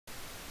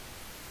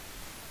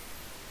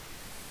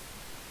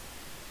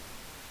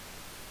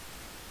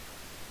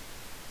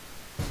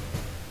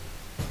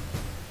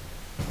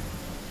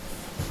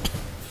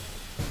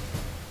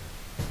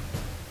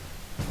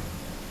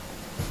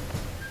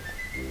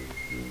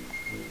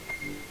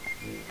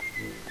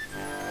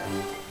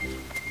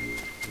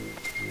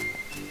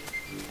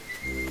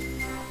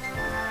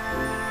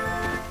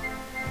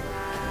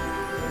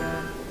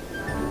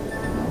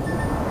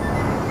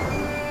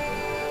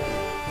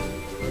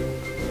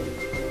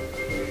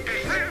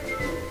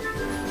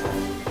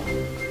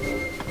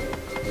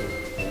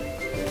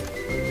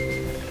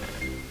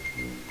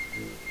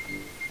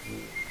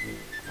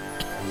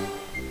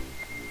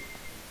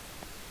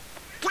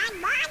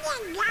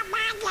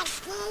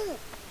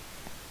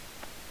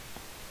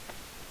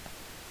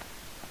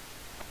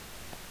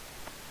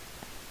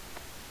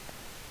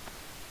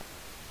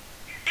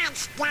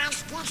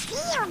see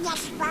you,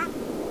 S1.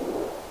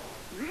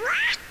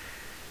 What?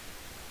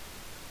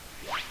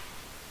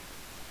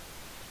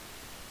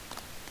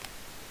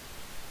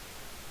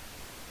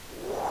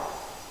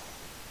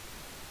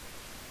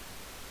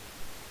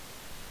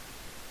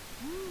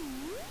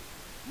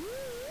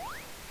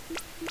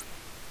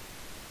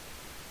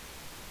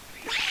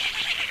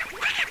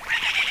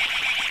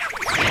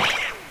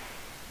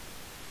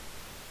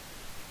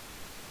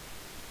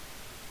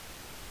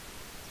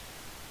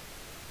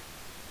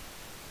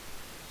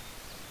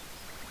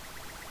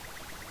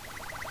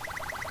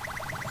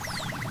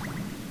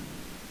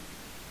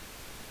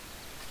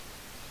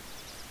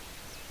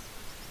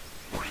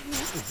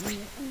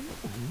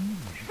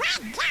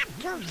 Wake up,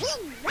 Goofy!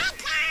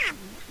 Wake up!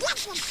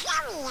 This is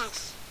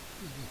serious!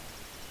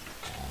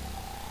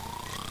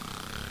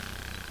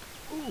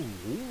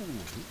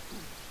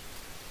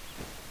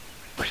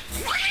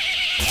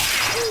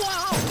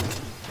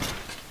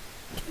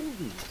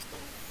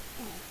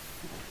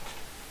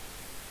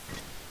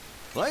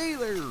 Hey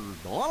there,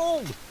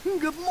 Donald.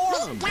 Good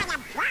morning. We got a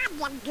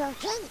problem,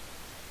 Goofy.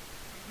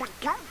 But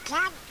don't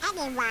tell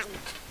anyone.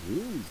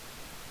 Ooh.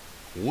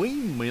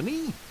 Queen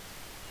Minnie?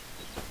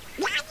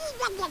 Not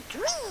even the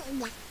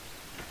Queen.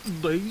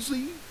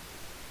 Daisy?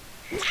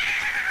 No!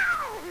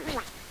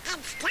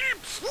 It's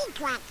top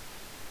secret.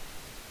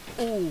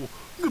 Oh,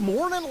 good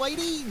morning,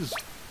 ladies.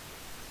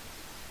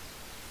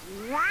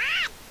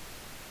 What?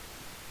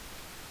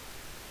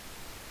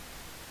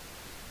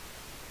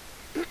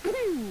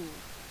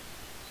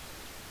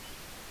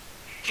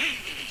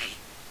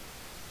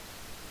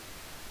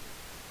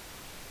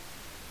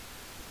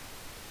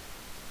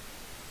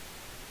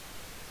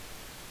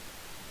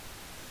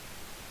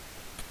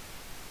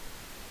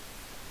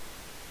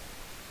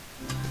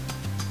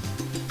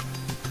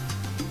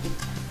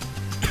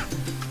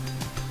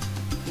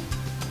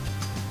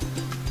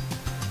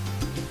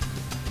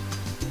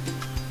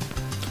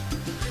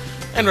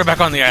 And we're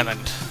back on the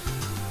island.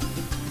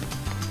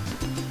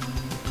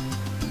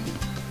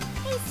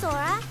 Hey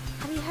Sora,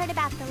 have you heard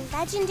about the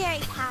legendary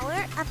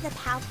power of the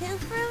Pawpoo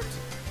fruit?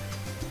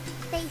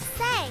 They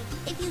say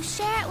if you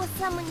share it with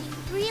someone you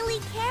really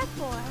care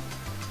for,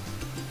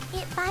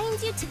 it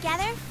binds you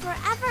together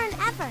forever and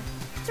ever,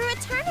 through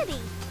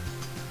eternity.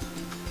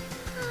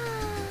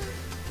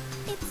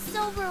 It's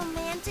so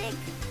romantic.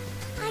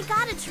 I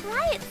gotta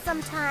try it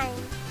sometime.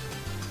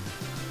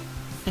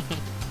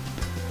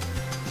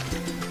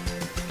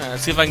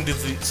 Let's see if I can do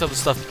some of the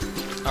stuff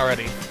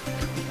already.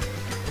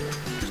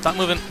 Stop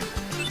moving.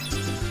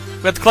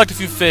 We have to collect a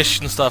few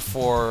fish and stuff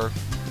for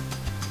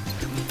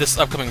this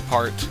upcoming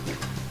part.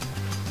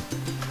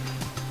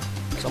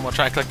 So I'm gonna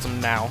try to collect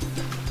them now.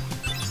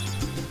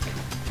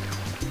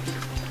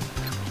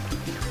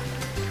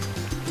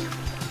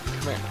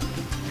 Come here.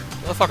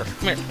 Motherfucker,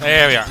 come here.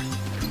 There we are.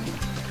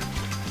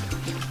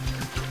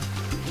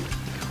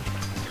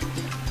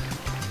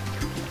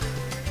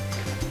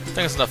 I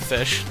think it's enough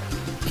fish.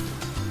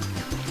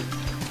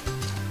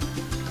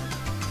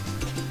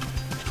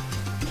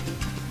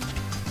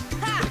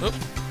 Oop.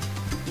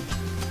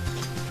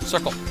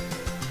 Circle.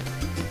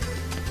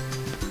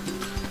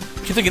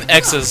 Keep thinking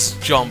X is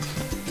jump.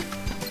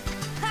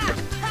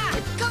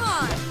 Come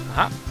on!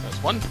 Aha, there's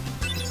one.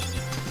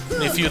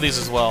 Need a few of these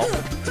as well.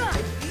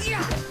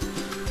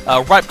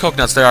 Ripe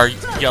coconuts, they are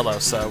yellow,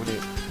 so we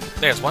need...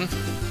 There's one.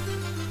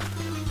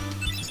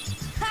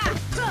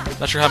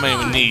 Not sure how many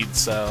we need,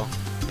 so...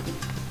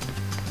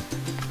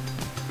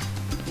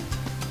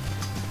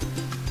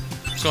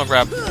 Just gonna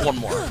grab one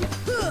more.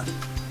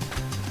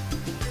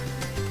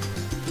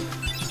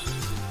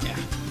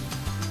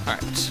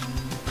 Alright.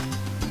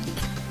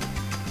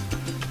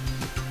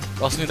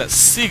 We also need that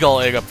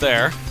seagull egg up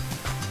there.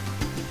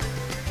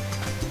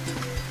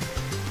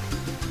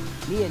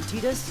 Me and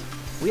Titus,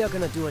 we are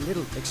gonna do a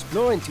little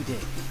exploring today.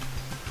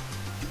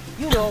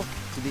 You know,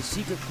 to the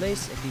secret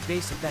place at the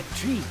base of that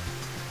tree.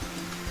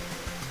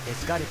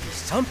 There's gotta be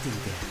something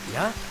there,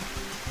 yeah?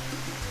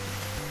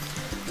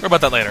 Worry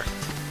about that later.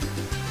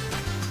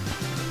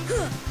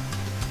 Come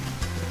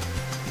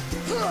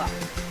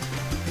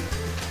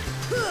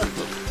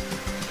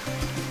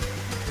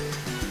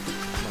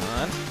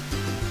on.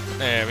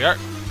 There we are.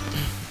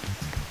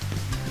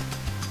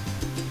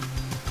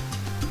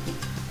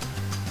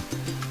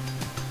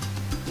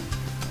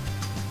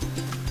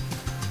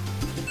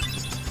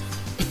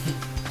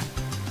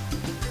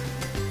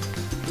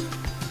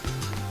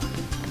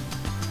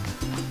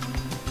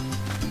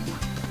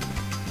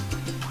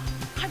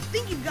 I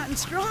think you've gotten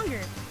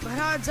stronger, but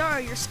odds are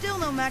you're still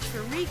no match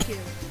for Riku.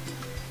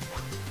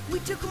 We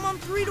took him on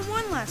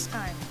 3-1 last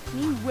time,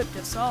 and he whipped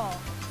us all.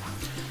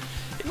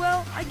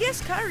 Well, I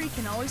guess Kairi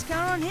can always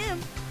count on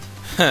him.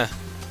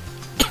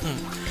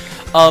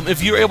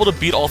 If you're able to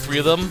beat all three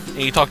of them,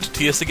 and you talk to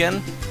Tias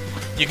again,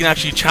 you can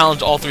actually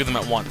challenge all three of them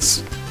at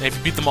once. And if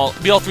you beat all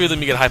three of them,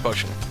 you get a high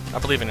potion. I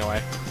believe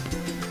anyway.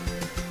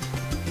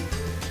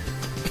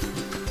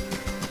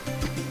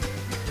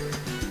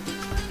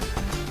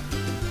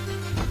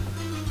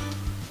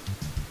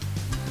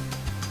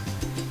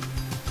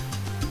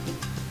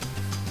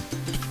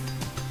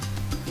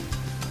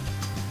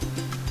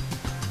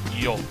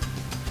 Yo.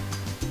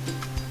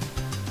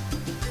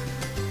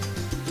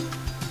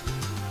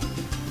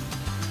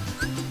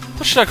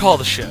 What should I call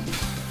the ship?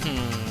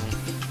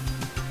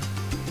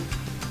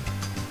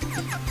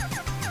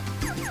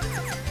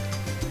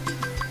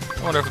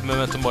 I wonder if the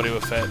Memento Mori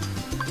would fit.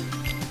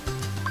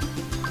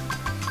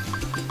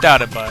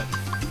 Doubt it, but...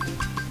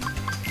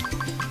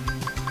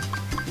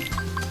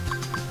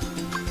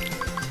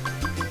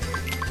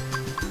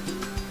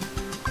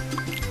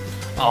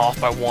 Oh,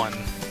 off by 1.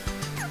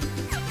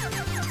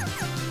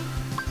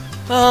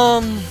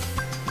 I'll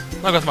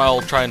go with my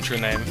old tried and true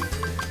name.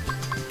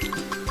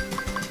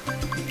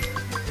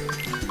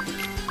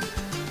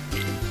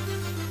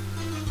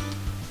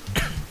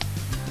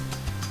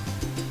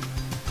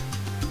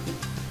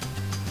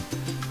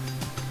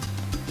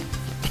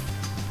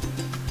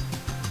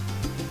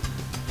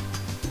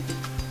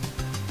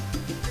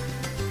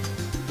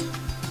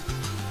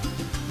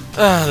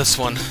 This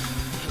one.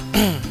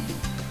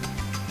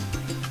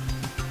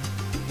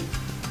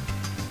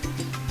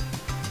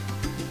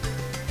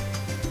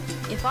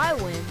 If I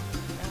win,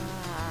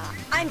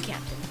 I'm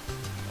captain.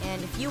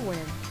 And if you win...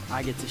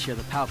 I get to share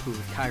the Palpu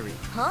with Kyrie.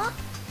 Huh?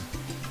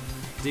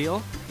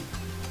 Deal?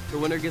 The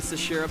winner gets to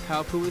share a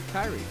Palpu with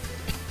Kyrie.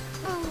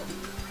 Oh,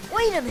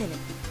 wait a minute.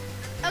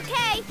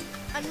 Okay,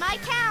 on my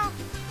count.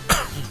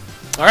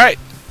 Alright.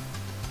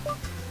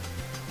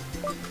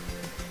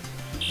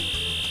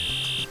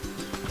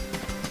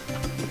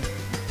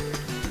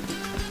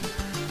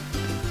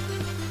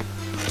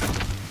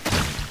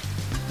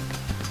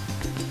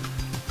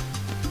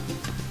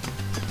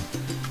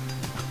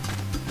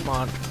 Come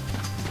on.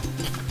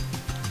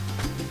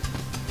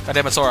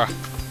 Goddamn it, Sora.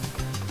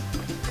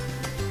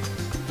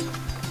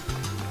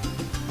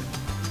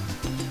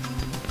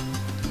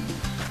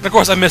 And of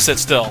course, I miss it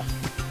still.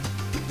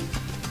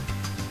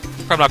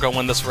 Probably not gonna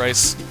win this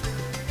race.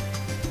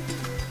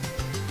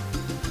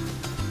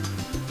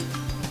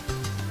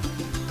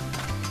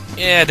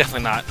 Yeah,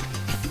 definitely not.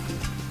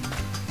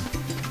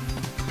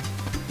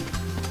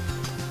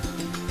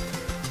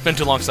 It's been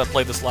too long since I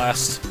played this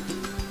last.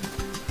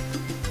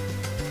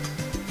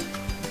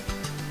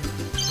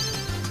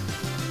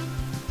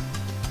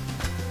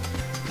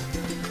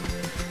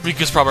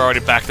 Riku's probably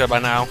already back there by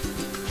now.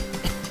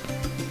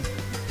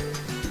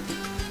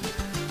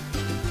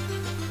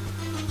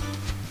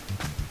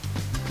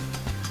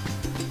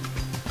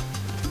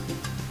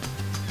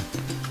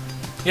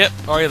 Yep,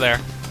 already there.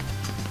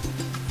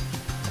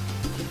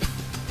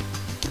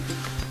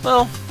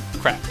 Well,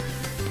 crap.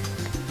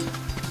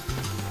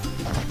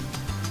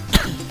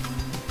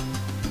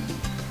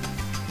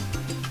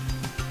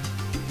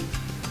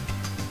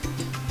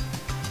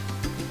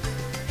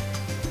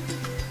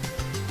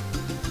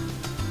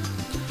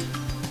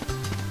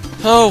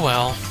 Oh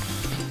well.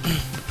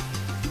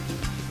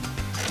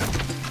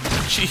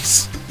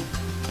 Jeez.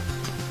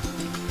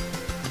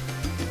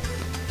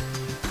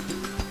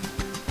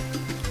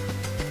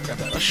 Grab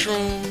that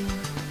mushroom.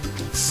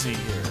 Let's see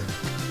here.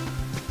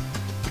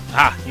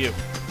 Ah, you.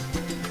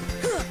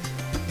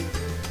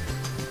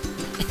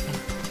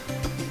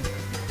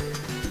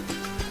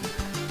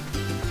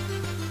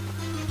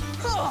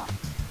 Come on!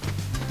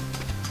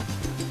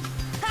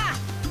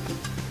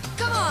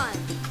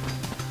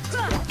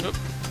 Oop.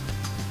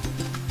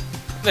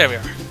 There we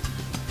are.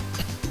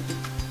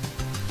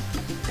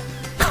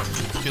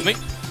 Excuse me.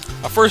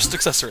 Our first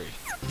accessory.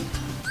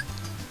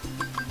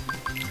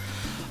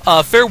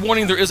 Fair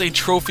warning, there is a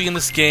trophy in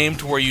this game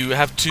to where you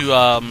have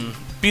to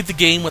beat the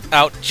game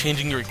without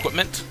changing your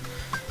equipment.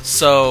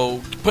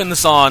 So, putting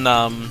this on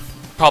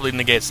probably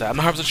negates that. I'm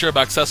not 100% sure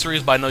about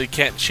accessories, but I know you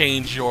can't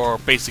change your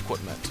base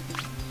equipment.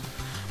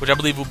 Which I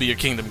believe will be your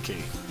Kingdom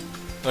Key.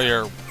 Or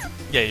your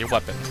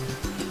weapon.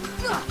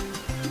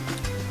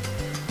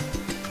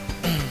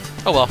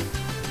 Oh well.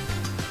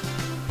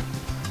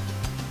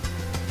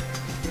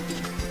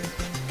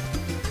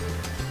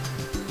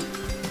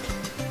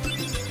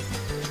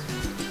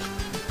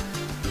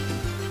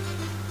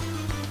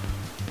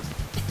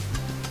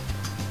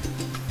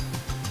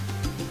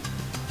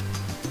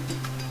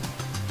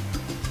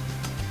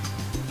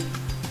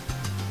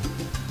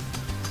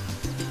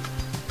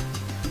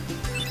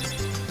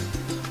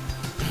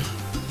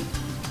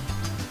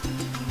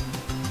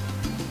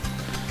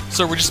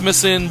 So we're just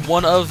missing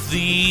one of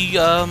the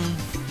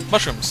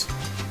mushrooms.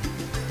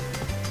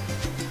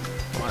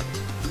 Come on.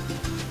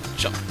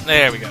 Jump.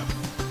 There we go.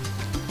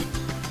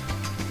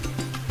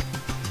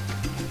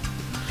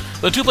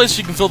 The two places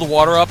you can fill the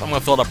water up, I'm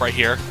going to fill it up right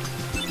here.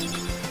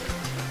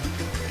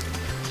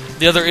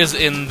 The other is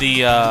in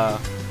the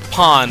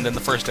pond in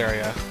the first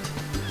area.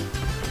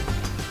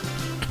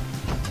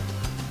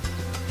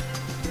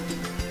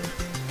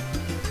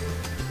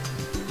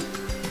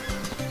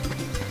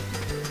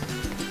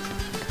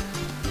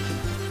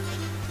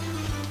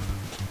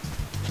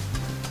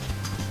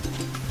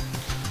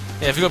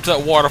 Yeah, if you go up to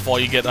that waterfall,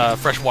 you get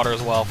fresh water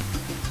as well.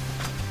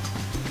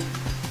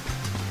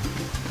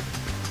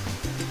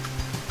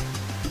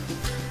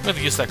 I'm going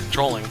to use that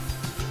controlling.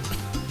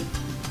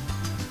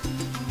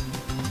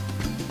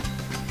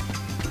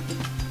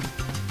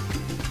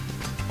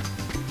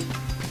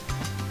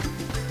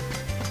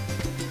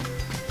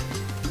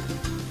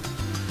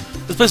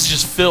 place is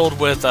just filled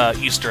with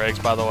Easter eggs,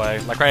 by the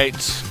way. Like right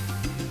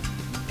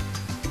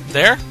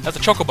there? That's a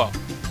chocobo.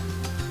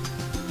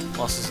 What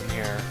else is in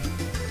here?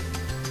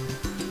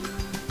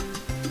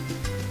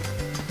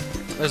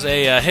 There's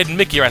a hidden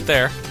Mickey right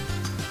there.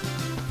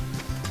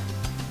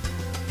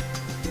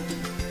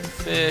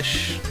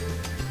 Fish.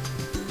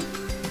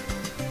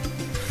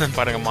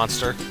 Fighting a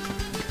monster.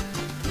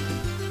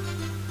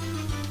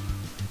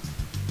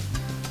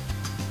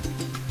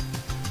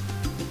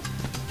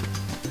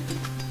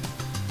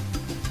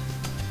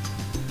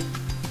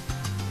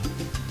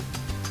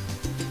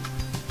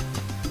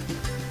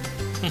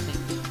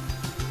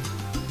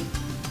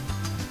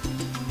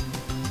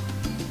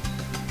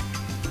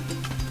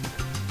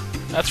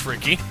 That's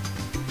freaky.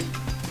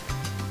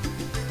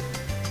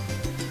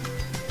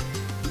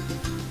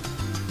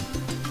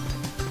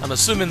 I'm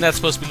assuming that's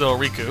supposed to be little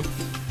Riku.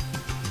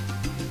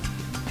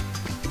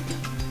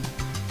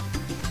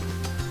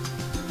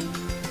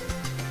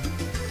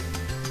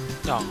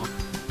 Aw.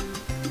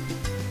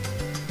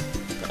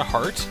 Is that a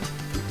heart?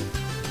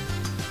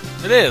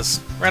 It is!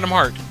 Random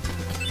heart.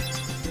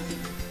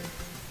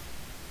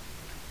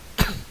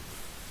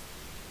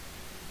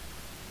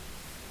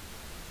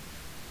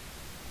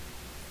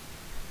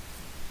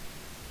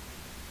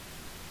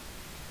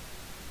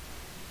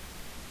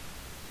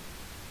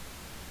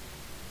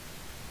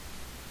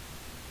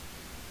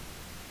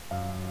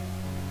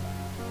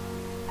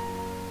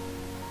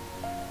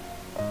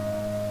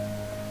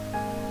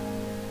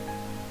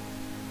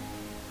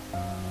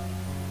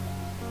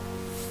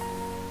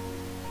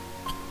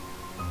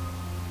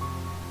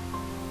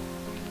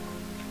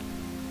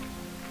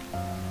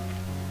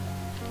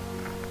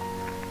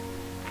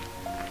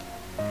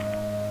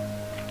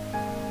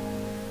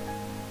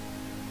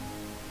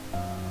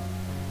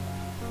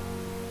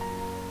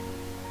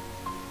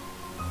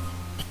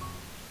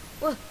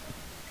 Well,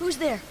 who's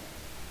there?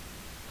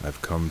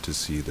 I've come to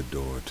see the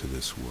door to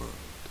this world.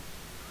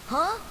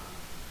 Huh?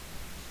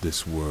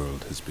 This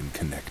world has been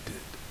connected.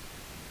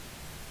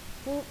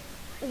 Well,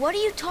 what are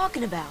you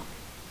talking about?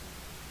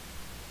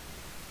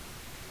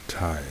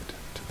 Tied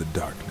to the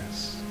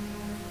darkness.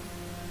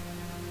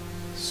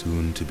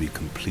 Soon to be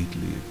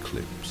completely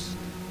eclipsed.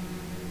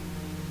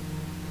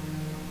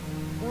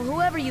 Well,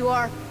 whoever you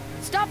are,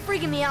 stop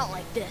freaking me out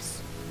like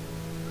this.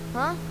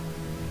 Huh?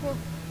 Well,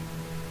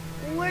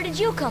 where did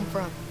you come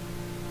from?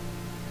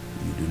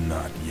 You do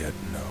not yet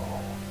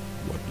know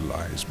what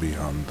lies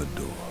beyond the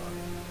door.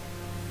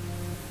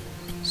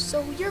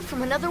 So you're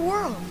from another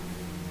world.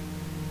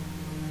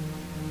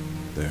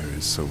 There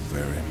is so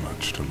very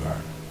much to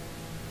learn.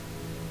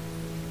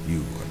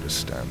 You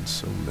understand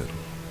so little.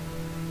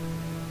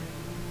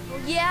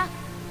 Well, yeah?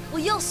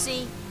 Well, you'll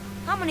see.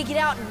 I'm gonna get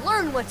out and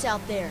learn what's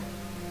out there.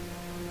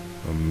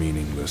 A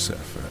meaningless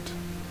effort.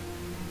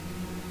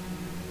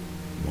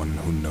 One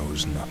who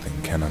knows nothing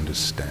can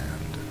understand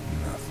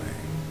nothing.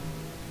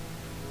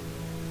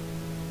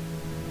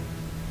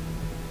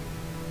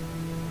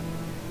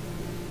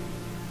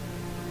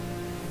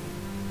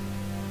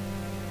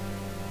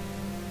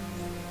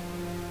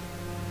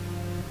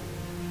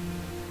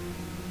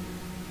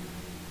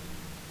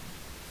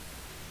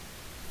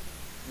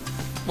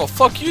 Well,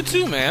 fuck you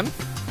too, man.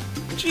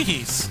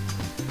 Jeez.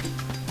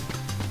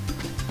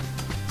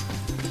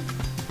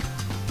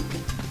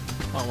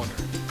 Oh, I wonder.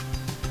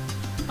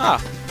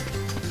 Ah.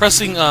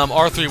 Pressing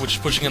R3, which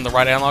is pushing in the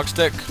right analog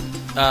stick,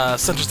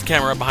 centers the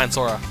camera behind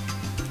Sora.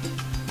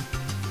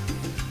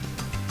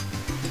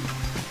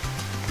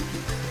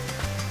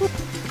 Whoop.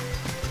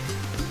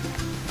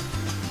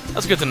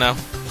 That's good to know.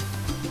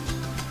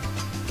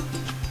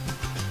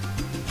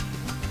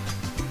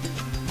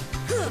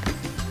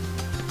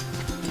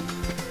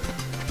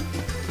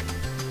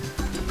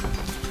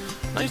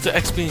 I used the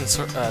X being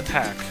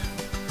attack.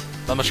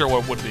 I'm not sure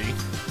what it would be.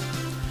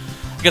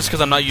 I guess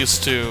because I'm not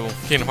used to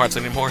Kingdom Hearts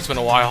anymore. It's been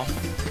a while.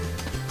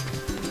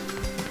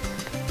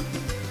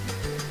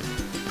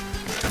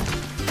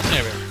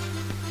 There we are.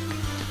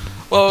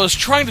 What I was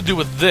trying to do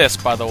with this,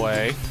 by the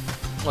way,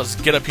 was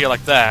get up here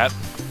like that.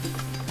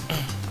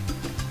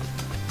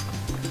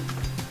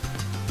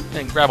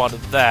 And grab onto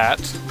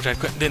that, which I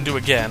didn't do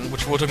again,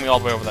 which would have took me all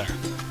the way over there.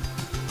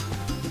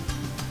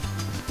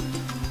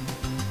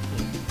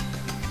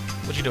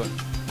 What you doing?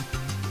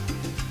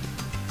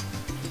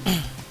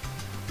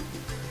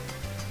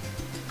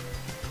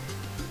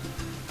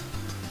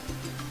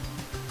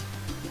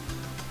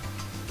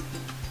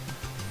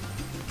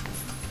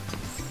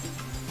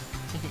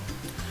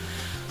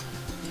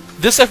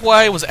 This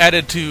FYI was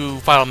added to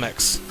Final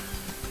Mix.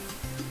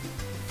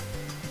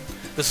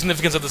 The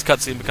significance of this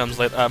cutscene becomes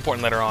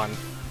important later on.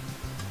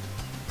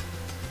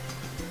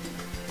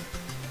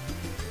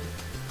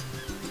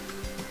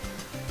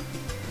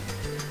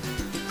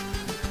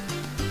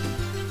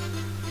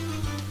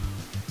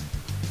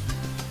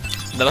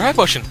 Another high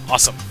potion.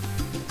 Awesome.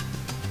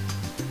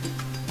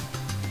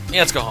 Yeah,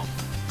 let's go home.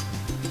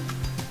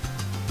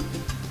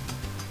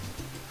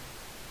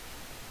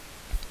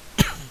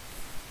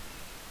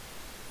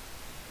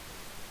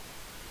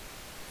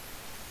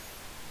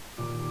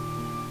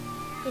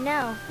 You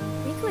know,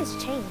 Riku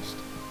has changed.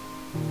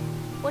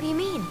 What do you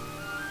mean?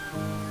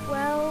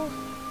 Well,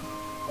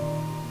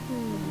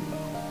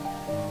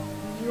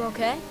 You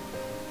okay?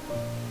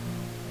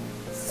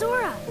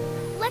 Sora,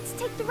 let's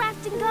take the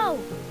raft and go.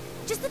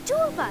 Just the two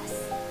of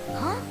us.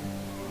 Huh?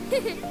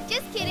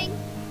 Just kidding.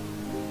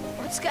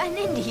 What's gotten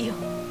into you?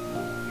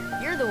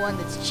 You're the one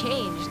that's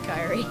changed,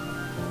 Kyrie.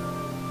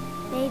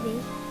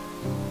 Maybe.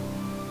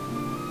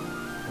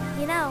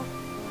 You know,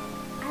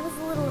 I was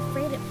a little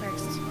afraid at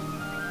first,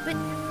 but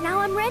now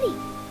I'm ready.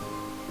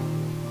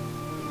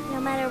 No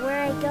matter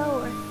where I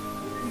go or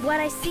what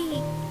I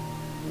see,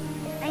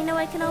 I know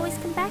I can always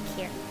come back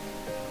here.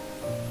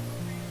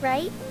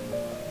 Right?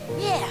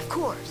 Yeah, of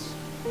course.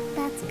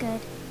 That's good.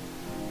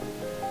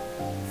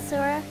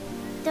 Sora,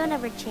 don't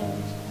ever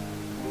change.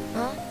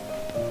 Huh?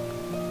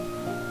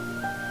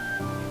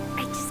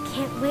 I just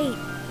can't wait.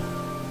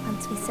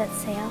 Once we set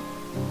sail,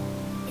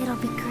 it'll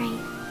be great.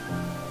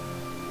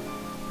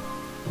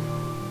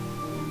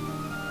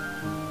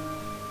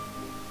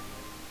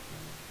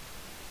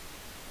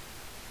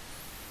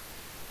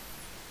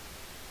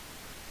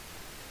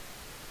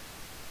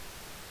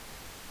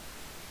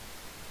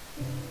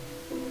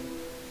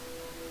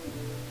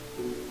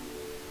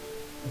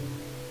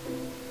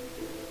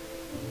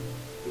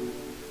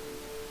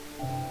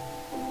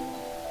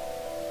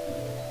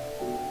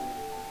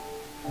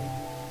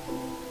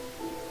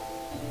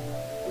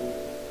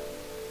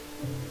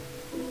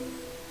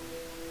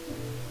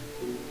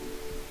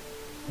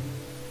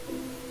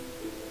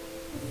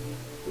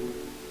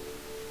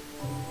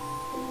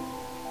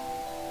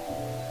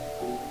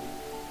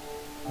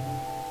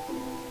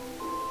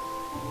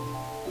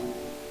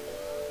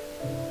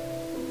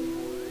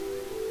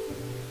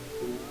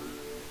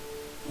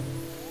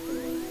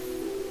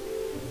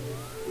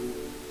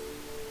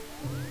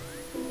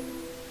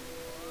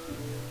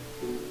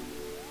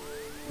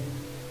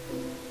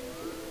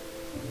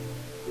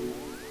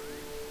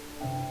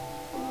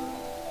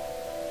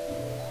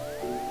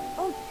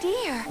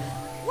 Dear,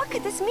 what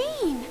could this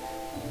mean?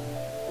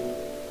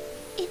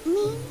 It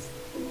means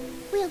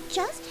we'll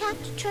just have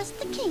to trust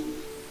the king.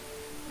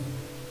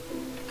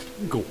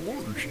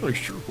 Gosh, I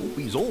sure hope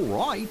he's all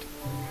right.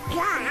 Go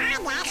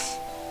on us.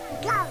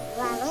 Don't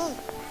worry.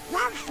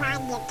 We'll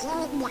find the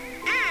king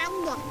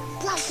and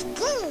the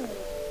ski.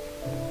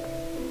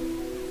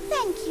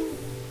 Thank you,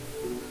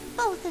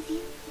 both of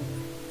you.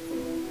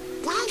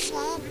 Daisy,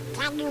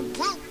 can you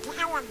take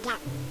care of them?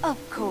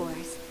 Of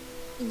course.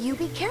 You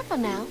be careful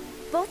now,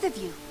 both of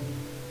you.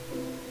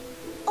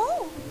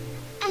 Oh,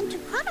 and to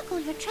chronicle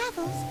your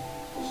travels,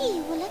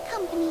 he will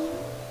accompany you.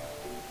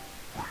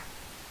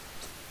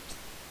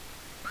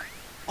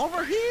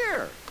 Over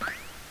here!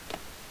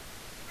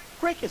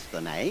 Cricket's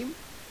the name.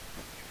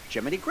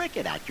 Jiminy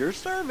Cricket at your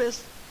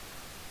service.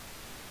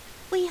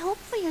 We hope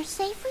for your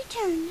safe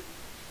return.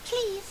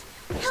 Please,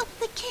 help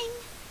the king.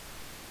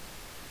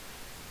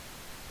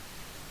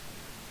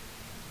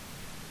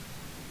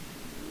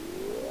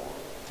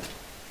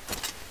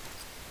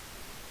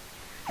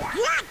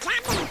 You're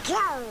coming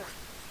too.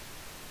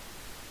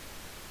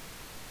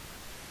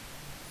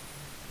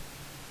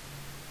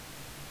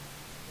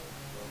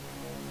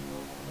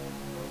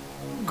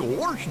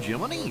 Gosh,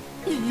 Jiminy,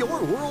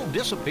 your world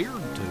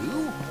disappeared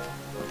too?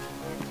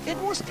 It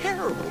was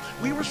terrible.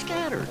 We were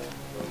scattered.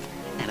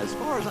 And as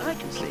far as I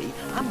can see,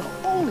 I'm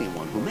the only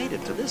one who made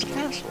it to this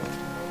castle.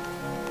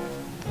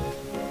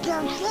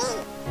 Goofy.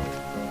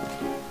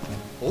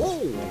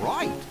 Oh,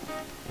 right.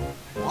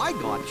 I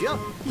gotcha.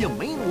 You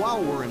mean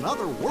while we're in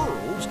other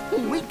worlds,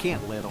 we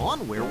can't let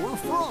on where we're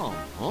from,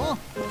 huh?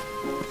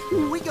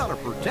 We gotta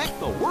protect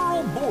the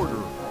world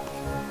border.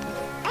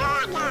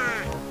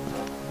 Order.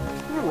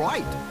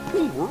 Right.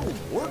 World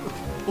border.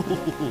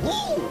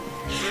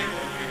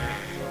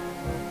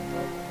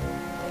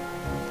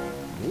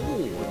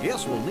 Oh, I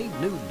guess we'll need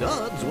new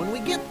duds when we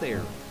get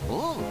there,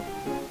 huh?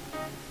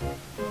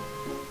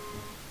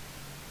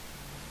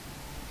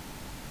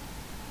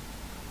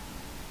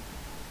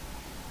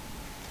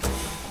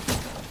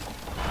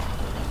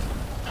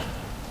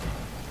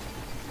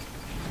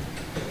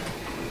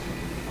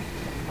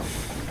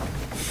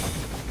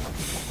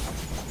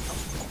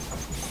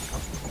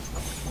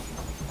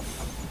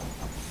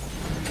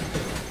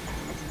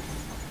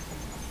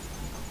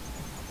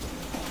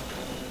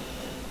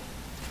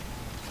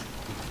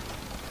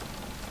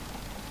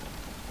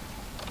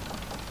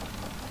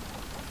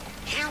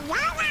 Hello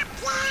up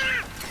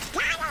there.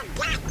 Gotta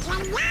get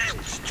your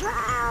lunch, True.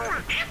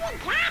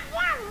 Anytime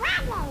you're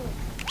ready.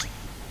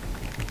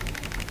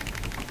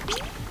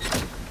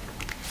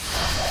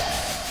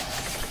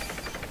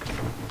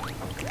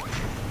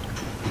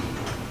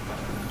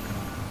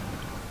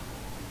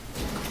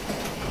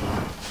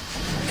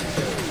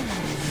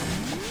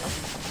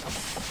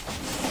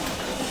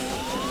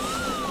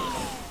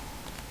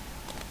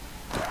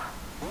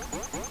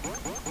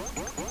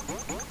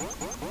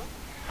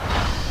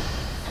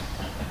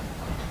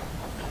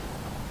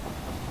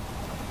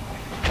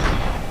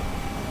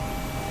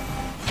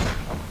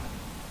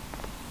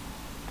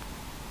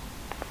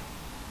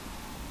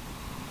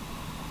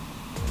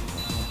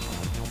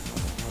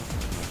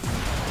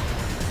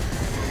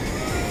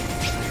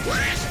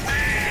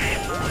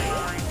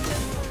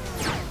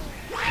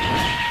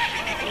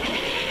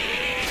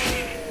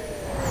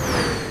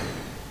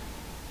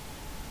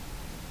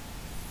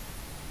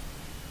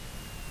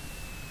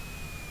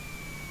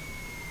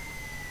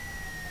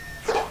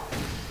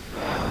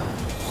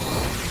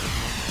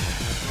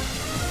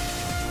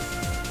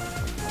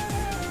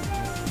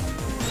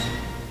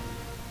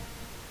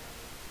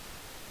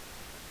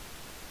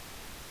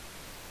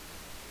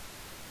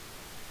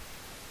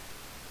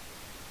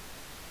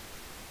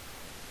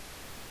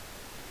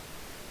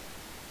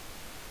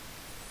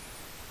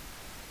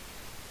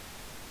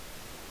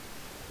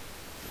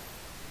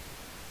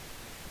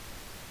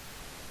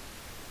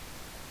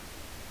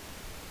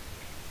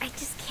 I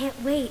just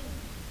can't wait.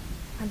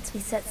 Once we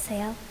set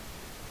sail,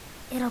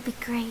 it'll be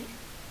great.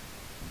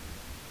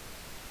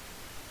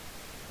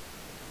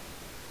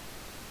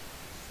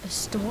 A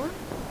storm?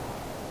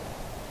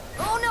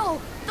 Oh no!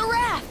 The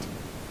raft!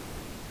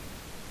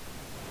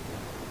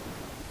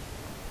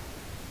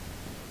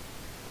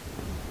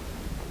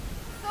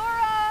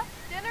 Sora!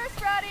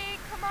 Dinner's ready!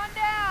 Come on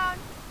down!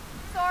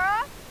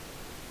 Sora?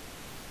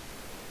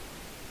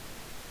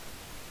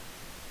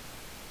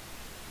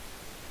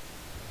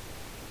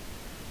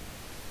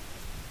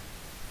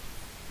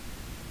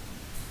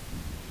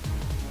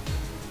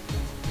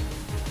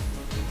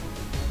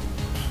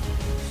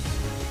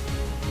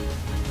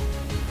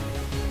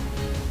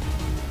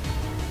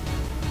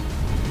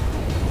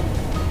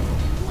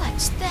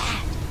 What's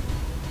that?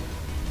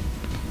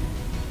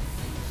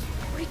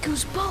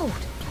 Riku's boat!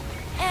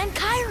 And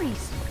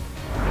Kyrie's!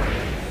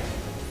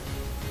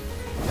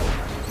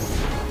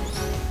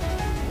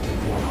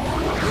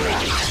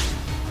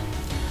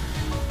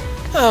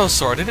 Oh,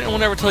 sorry. Did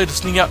anyone ever tell you to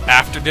sneak out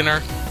after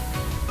dinner?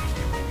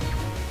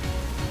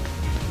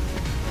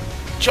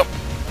 Jump!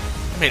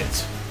 Made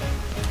it.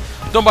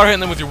 Don't bother hitting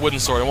them with your wooden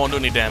sword. It won't do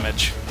any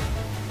damage.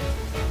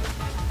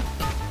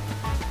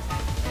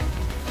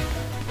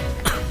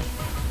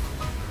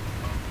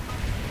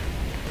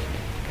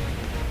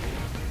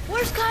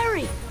 Where's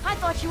Kyrie? I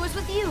thought she was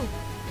with you.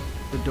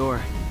 The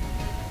door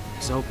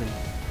is open.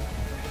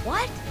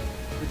 What?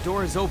 The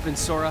door is open,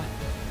 Sora.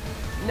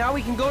 Now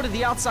we can go to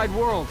the outside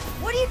world.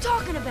 What are you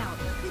talking about?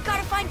 We've got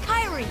to find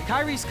Kyrie.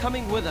 Kyrie's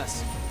coming with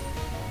us.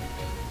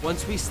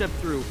 Once we step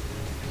through,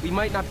 we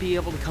might not be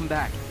able to come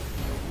back.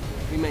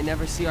 We may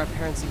never see our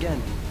parents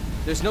again.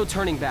 There's no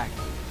turning back.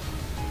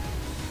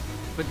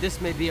 But this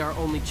may be our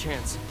only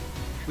chance.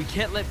 We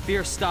can't let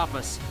fear stop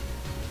us.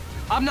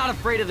 I'm not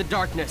afraid of the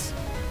darkness.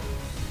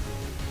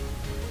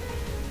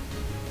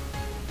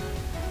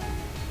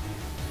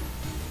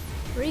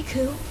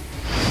 Riku.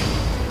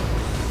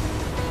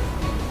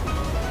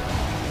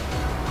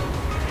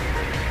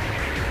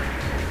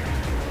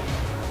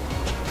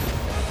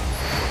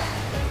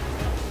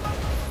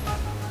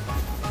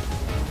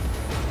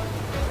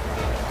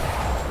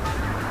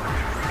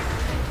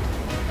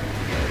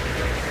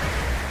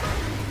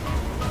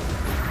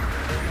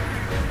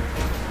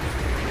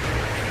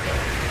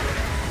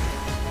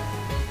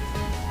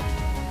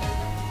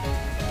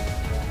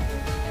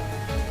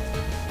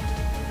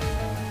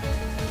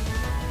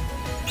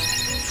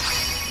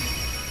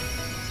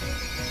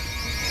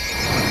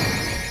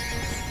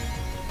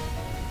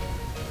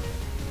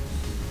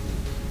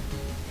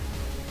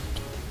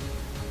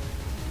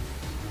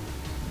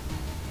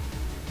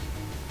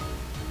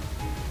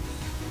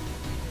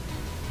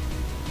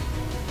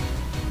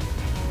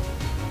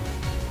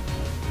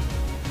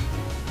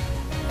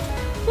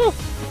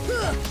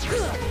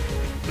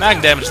 Mag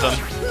damage them.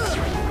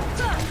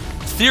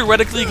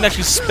 Theoretically, you can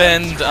actually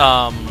spend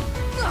a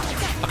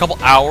couple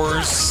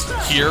hours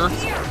here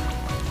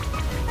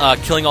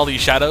killing all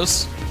these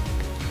shadows,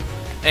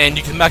 and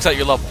you can max out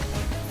your level.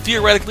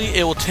 Theoretically,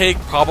 it will take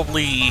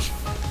probably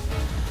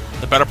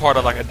the better part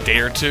of like a day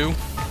or two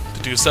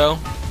to do so.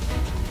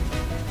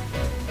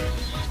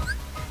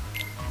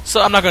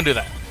 So I'm not going to do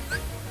that.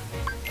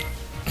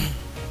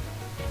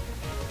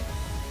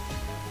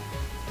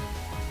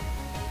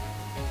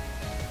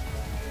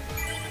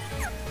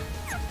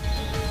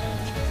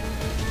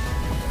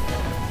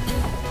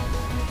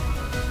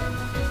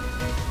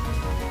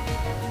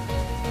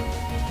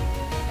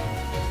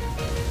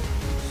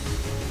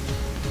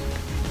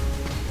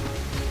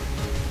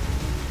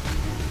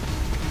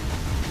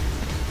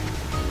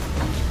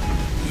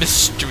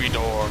 Mystery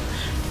door.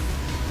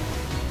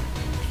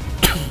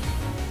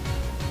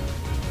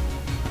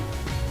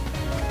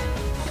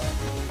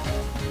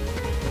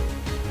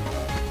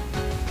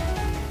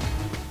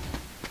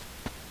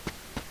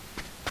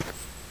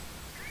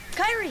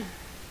 Kyrie!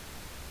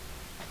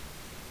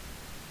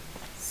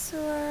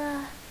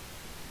 Sora...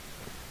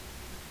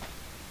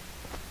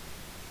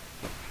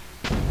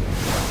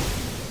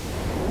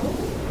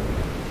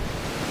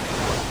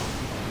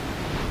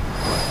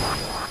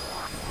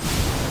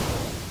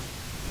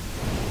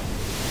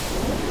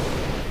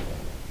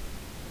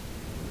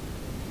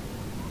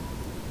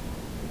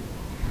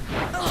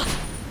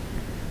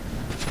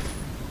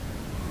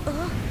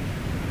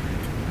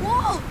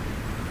 Whoa!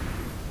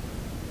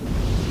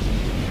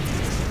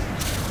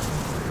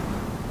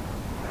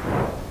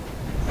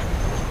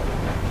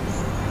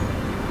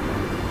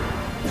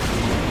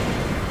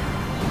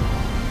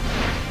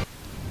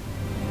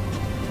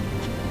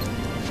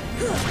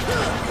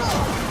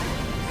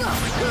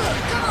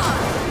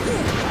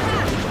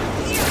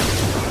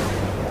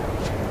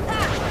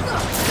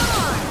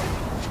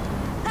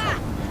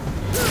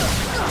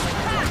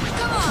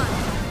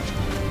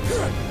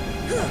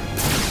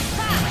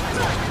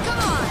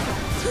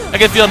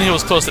 get the feeling he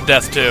was close to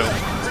death, too.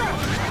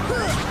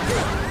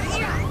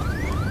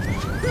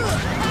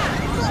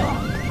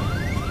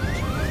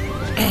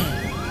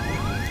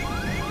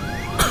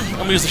 I'm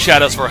gonna use the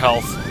shadows for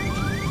health.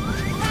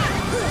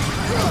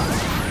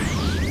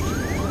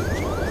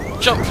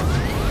 Jump!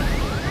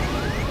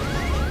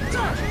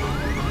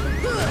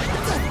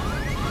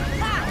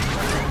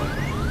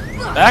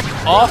 Back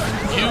off,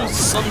 you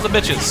sons of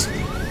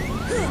bitches!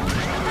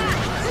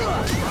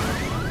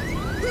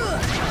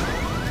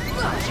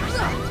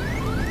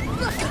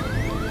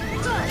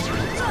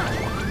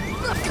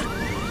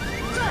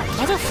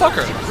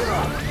 Motherfucker!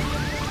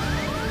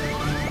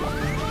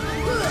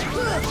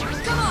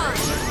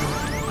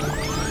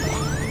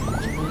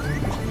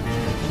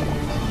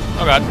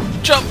 Oh god.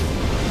 Jump!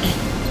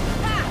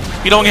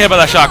 You don't get hit by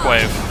that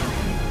shockwave.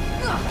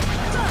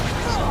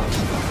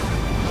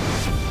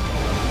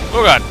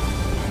 Oh god.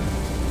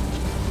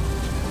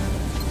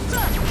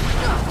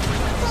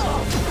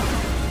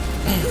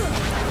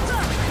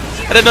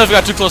 I didn't know if you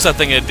got too close to that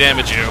thing, it'd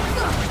damage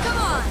you.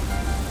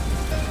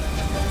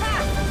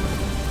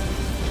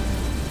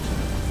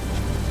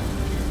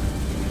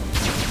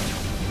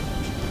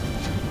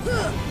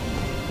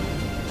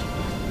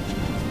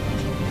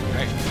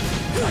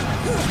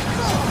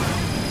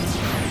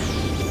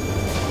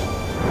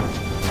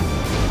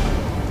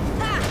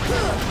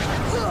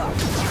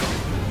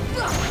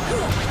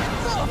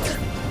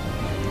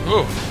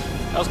 Ooh,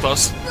 that was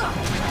close.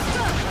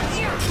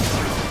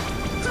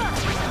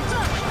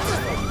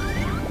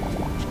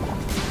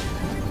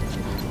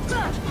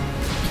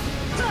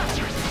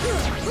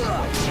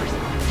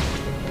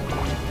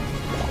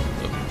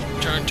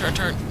 Turn, turn,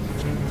 turn.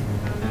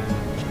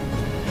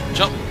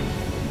 Jump.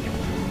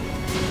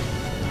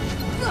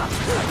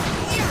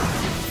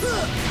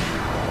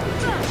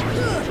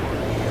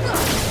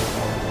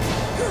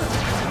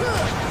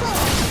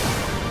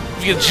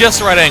 If you get just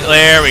the right angle,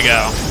 there we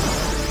go.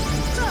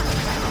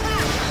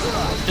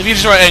 If you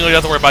get just the right angle, you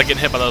don't have to worry about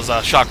getting hit by those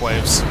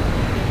shockwaves.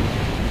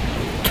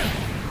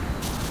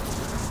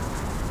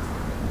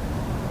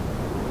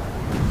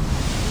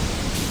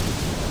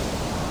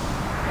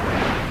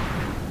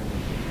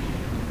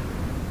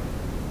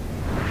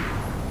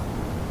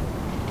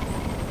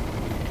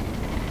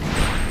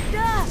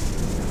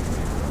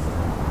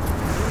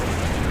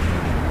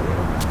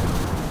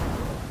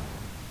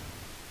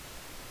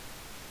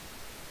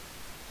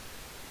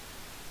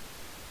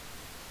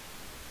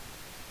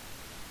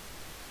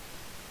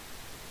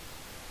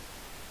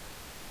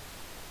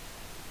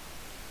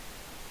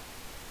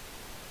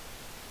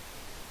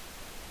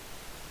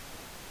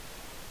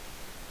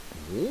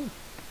 Oh?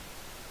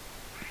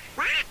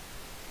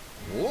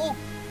 Oh?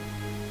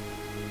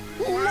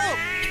 Look!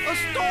 A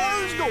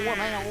star's going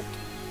out!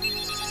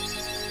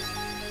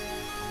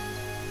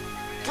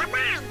 Come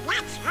on,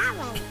 let's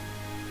hurry.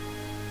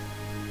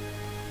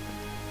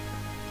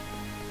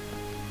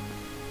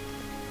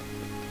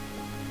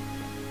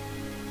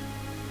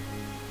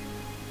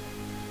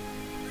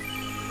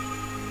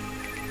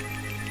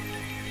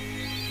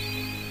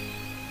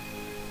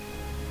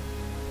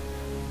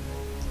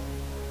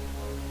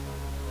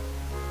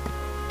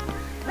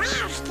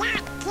 Where's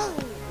that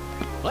key?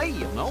 Hey,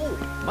 you know,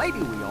 maybe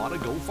we ought to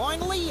go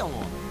find Leon.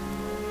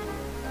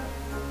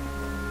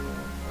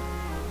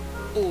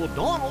 Oh,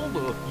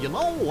 Donald, you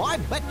know, I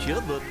bet you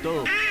that,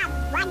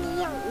 What do you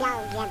know,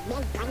 you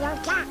big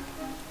polluter?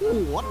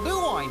 what do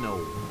I know?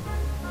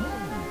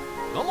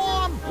 Come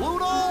on,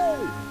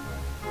 Pluto!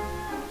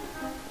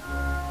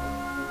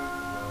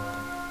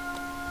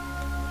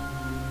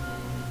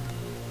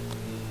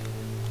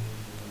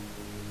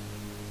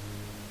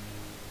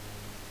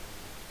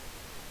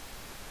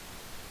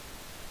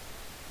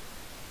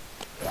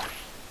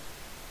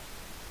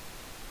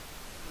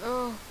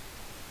 Oh.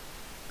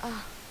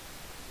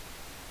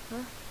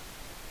 Huh?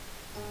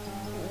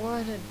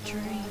 What a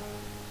dream.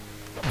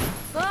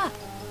 Ah!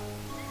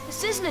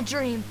 This isn't a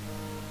dream.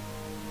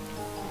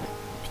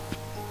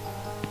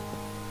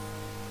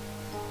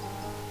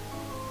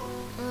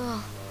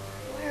 Oh,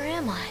 where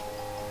am I?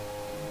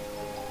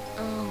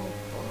 Oh,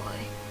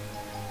 boy.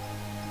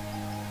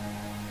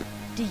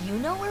 Do you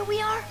know where we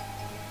are?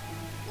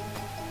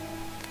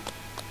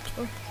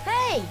 Oh,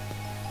 hey!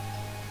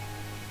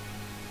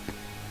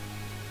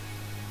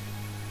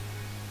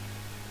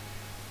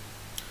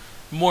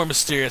 More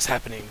mysterious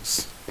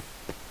happenings.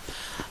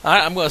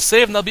 Alright, I'm going to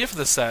save and that'll be it for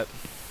this set.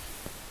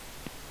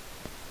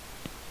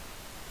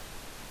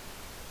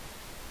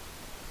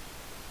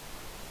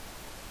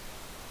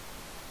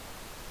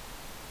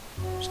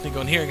 Just need to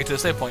go in here and get to the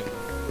save point.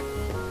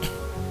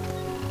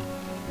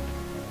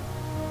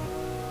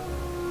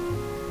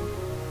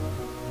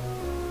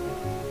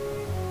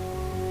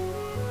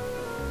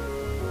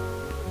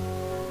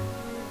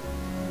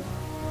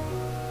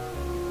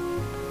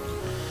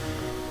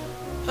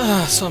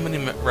 So many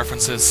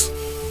references.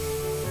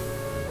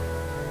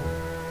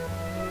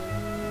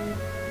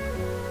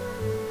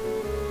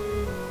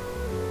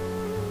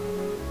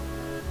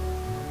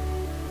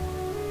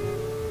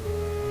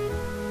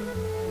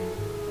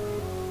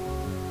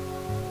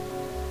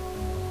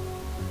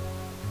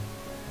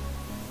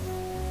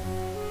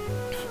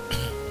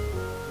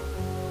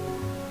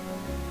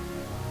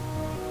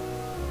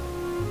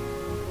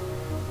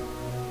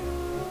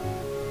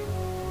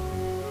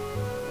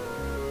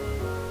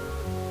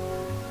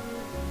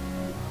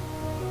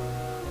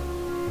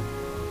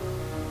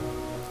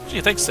 Gee,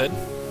 thanks, Sid.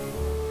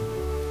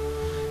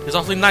 He's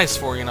awfully nice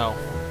for, you know,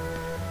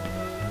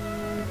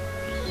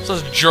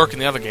 such a jerk in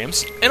the other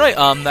games. Anyway,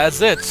 that's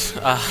it.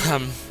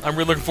 I'm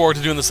really looking forward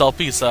to doing this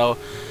LP, so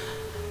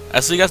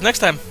I'll see you guys next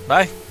time.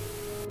 Bye.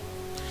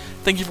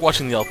 Thank you for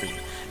watching the LP.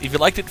 If you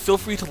liked it, feel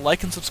free to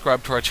like and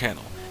subscribe to our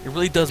channel. It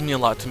really does mean a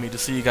lot to me to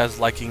see you guys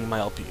liking my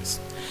LPs.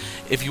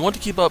 If you want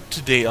to keep up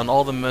to date on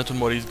all the Memento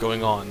Mori's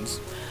going on,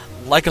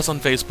 like us on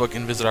Facebook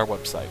and visit our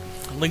website,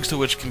 links to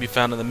which can be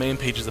found in the main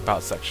page's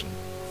About section.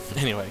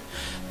 Anyway,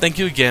 thank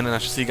you again, and I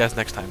shall see you guys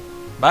next time.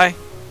 Bye!